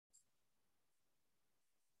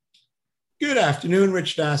Good afternoon,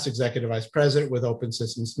 Rich Nass, Executive Vice President with Open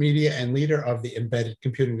Systems Media and leader of the Embedded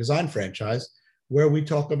Computing Design franchise, where we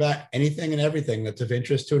talk about anything and everything that's of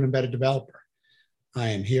interest to an embedded developer. I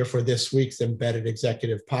am here for this week's Embedded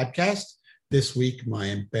Executive podcast. This week, my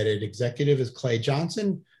embedded executive is Clay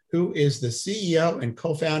Johnson, who is the CEO and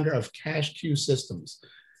co-founder of CashQ Systems.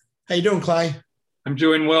 How you doing, Clay? I'm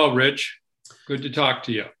doing well, Rich. Good to talk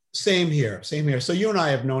to you. Same here. So you and I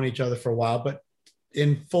have known each other for a while, but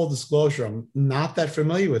in full disclosure, I'm not that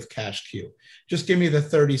familiar with CashQ. Just give me the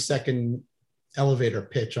 30-second elevator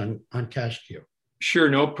pitch on CashQ. Sure,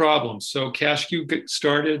 no problem. So CashQ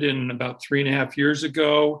started in about 3.5 years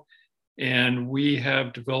ago, and we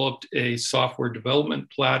have developed a software development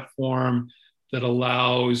platform that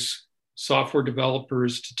allows software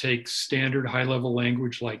developers to take standard high-level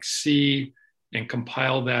language like C and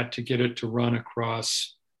compile that to get it to run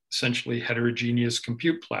across essentially heterogeneous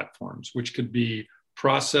compute platforms, which could be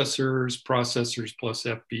processors plus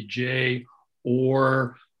FPGA,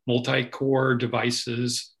 or multi-core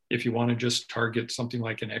devices if you want to just target something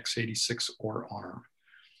like an x86 or ARM.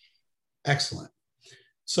 Excellent.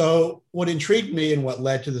 So what intrigued me and what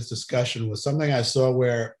led to this discussion was something I saw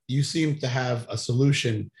where you seem to have a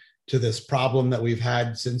solution to this problem that we've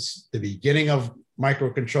had since the beginning of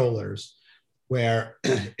microcontrollers, where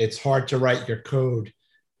it's hard to write your code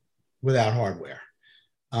without hardware.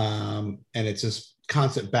 And it's this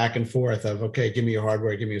constant back and forth of, okay, give me your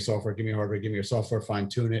hardware, give me your software, give me your hardware, give me your software, fine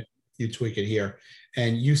tune it, you tweak it here.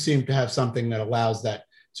 And you seem to have something that allows that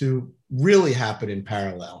to really happen in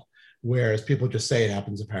parallel, whereas people just say it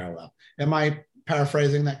happens in parallel. Am I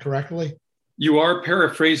paraphrasing that correctly? You are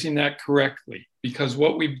paraphrasing that correctly, because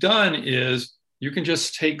what we've done is you can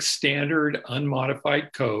just take standard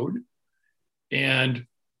unmodified code and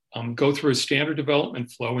go through a standard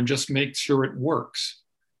development flow and just make sure it works.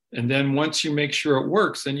 And then once you make sure it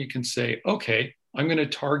works, then you can say, okay, I'm going to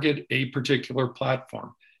target a particular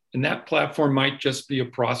platform. And that platform might just be a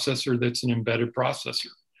processor that's an embedded processor.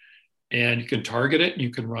 And you can target it and you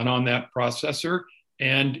can run on that processor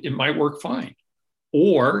and it might work fine.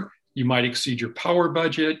 Or you might exceed your power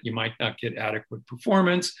budget, you might not get adequate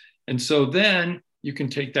performance. And so then you can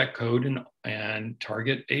take that code and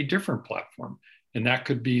target a different platform. And that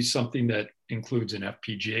could be something that includes an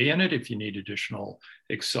FPGA in it if you need additional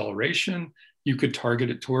acceleration. You could target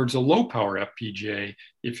it towards a low power FPGA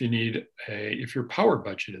if your power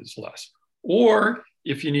budget is less. Or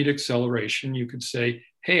if you need acceleration, you could say,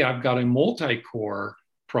 hey, I've got a multi-core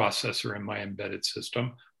processor in my embedded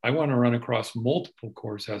system. I want to run across multiple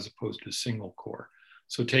cores as opposed to single core.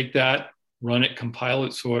 So take that, run it, compile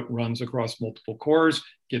it so it runs across multiple cores,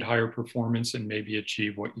 get higher performance, and maybe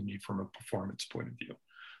achieve what you need from a performance point of view.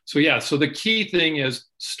 So the key thing is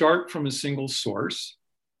start from a single source,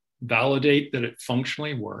 validate that it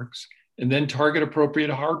functionally works, and then target appropriate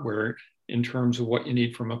hardware in terms of what you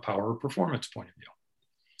need from a power or performance point of view.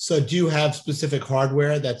 So do you have specific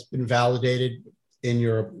hardware that's been validated in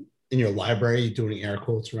your library, doing air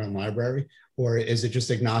quotes around library, or is it just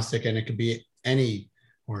agnostic and it could be any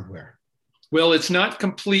hardware? Well, it's not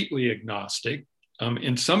completely agnostic.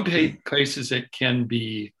 In some cases, it can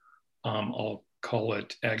be, I'll call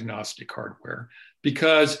it agnostic hardware,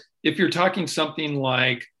 because if you're talking something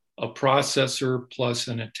like a processor plus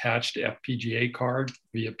an attached FPGA card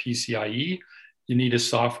via PCIe, you need a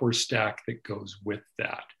software stack that goes with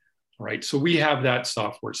that, right? So we have that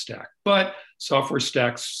software stack, but software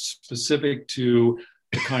stacks specific to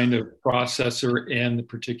the kind of processor and the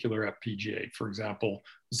particular FPGA, for example,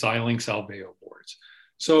 Xilinx Alveo boards.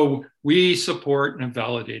 So we support and have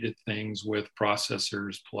validated things with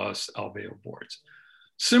processors plus Alveo boards.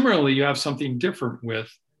 Similarly, you have something different with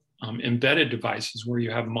embedded devices where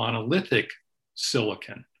you have monolithic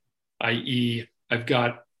silicon, i.e. I've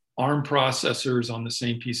got ARM processors on the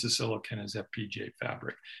same piece of silicon as FPGA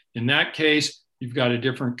fabric. In that case, you've got a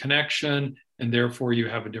different connection and therefore you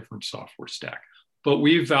have a different software stack. But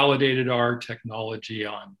we've validated our technology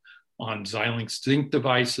on Xilinx Zynq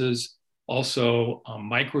devices. Also,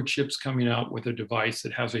 Microchip's coming out with a device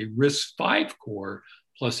that has a RISC-V core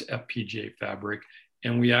plus FPGA fabric,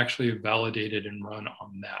 and we actually have validated and run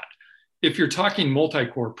on that. If you're talking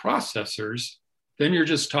multi-core processors, then you're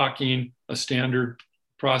just talking a standard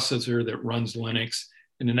processor that runs Linux.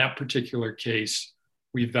 And in that particular case,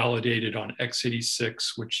 we validated on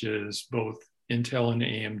x86, which is both Intel and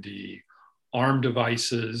AMD, ARM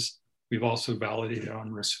devices. We've also validated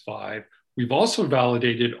on RISC-V. We've also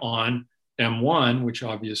validated on M1, which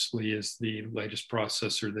obviously is the latest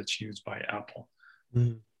processor that's used by Apple.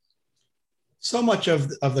 Mm-hmm. So much of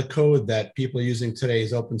the code that people are using today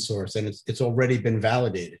is open source, and it's already been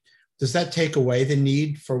validated. does that take away the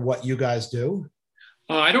need for what you guys do?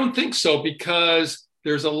 I don't think so, because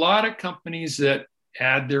there's a lot of companies that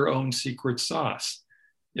add their own secret sauce.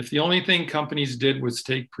 If the only thing companies did was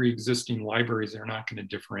take pre-existing libraries, they're not going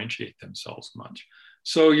to differentiate themselves much.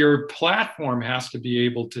 So your platform has to be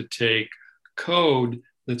able to take code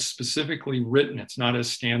that's specifically written. It's not a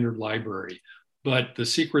standard library, but the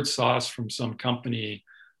secret sauce from some company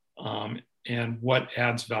and what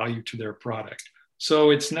adds value to their product.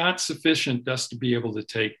 So it's not sufficient just to be able to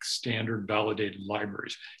take standard validated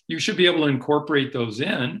libraries. You should be able to incorporate those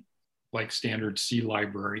in, like standard C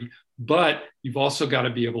library, but you've also got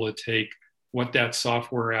to be able to take what that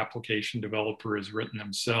software application developer has written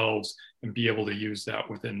themselves and be able to use that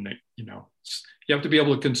within the, you have to be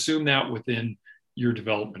able to consume that within your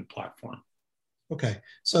development platform. Okay.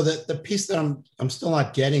 So the piece that I'm still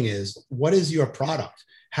not getting is, what is your product?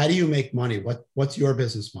 How do you make money? What's your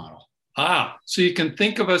business model? So you can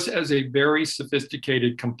think of us as a very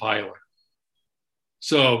sophisticated compiler.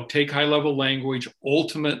 So take high-level language,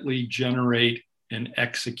 ultimately generate an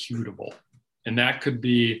executable. And that could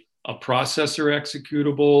be a processor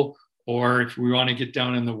executable, or if we want to get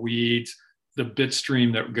down in the weeds, the bit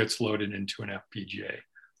stream that gets loaded into an FPGA.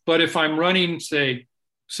 But if I'm running, say,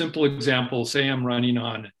 simple example, say I'm running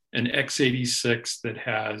on an x86 that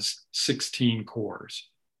has 16 cores.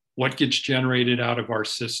 What gets generated out of our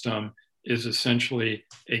system is essentially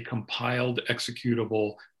a compiled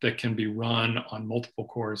executable that can be run on multiple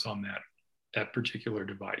cores on that particular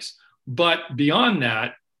device. But beyond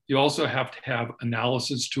that, you also have to have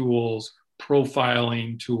analysis tools,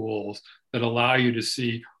 profiling tools that allow you to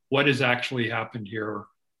see what has actually happened here.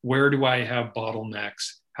 Where do I have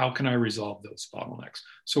bottlenecks? How can I resolve those bottlenecks?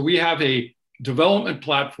 So we have a development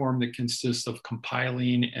platform that consists of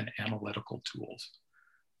compiling and analytical tools.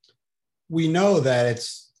 We know that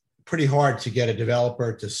it's pretty hard to get a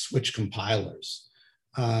developer to switch compilers.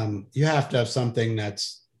 You have to have something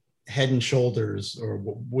that's head and shoulders, or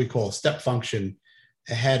what we call a step function,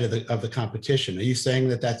 ahead of the competition. Are you saying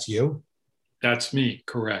that that's you? That's me,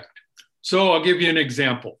 correct. So I'll give you an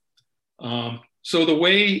example. So the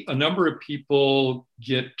way a number of people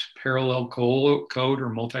get parallel code or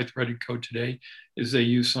multi-threaded code today is they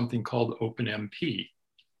use something called OpenMP.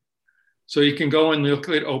 So you can go and look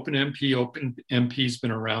at OpenMP. OpenMP's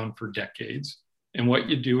been around for decades. And what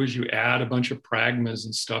you do is you add a bunch of pragmas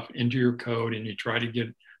and stuff into your code, and you try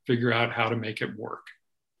to figure out how to make it work.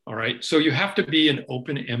 All right. So you have to be an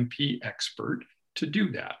OpenMP expert to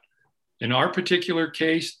do that. In our particular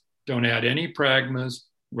case, don't add any pragmas,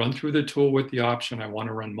 run through the tool with the option, I want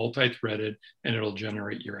to run multi-threaded, and it'll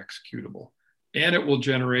generate your executable. And it will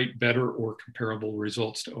generate better or comparable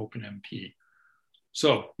results to OpenMP.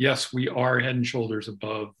 So yes, we are head and shoulders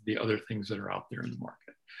above the other things that are out there in the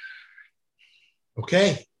market.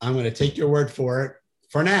 Okay, I'm going to take your word for it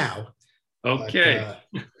for now. Okay.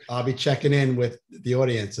 But, I'll be checking in with the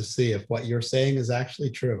audience to see if what you're saying is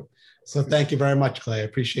actually true. So thank you very much, Clay. I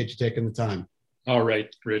appreciate you taking the time. All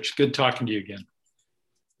right, Rich. Good talking to you again.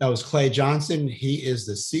 That was Clay Johnson. He is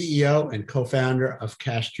the CEO and co-founder of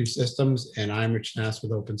CashQ Systems, and I'm Rich Nass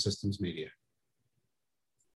with Open Systems Media.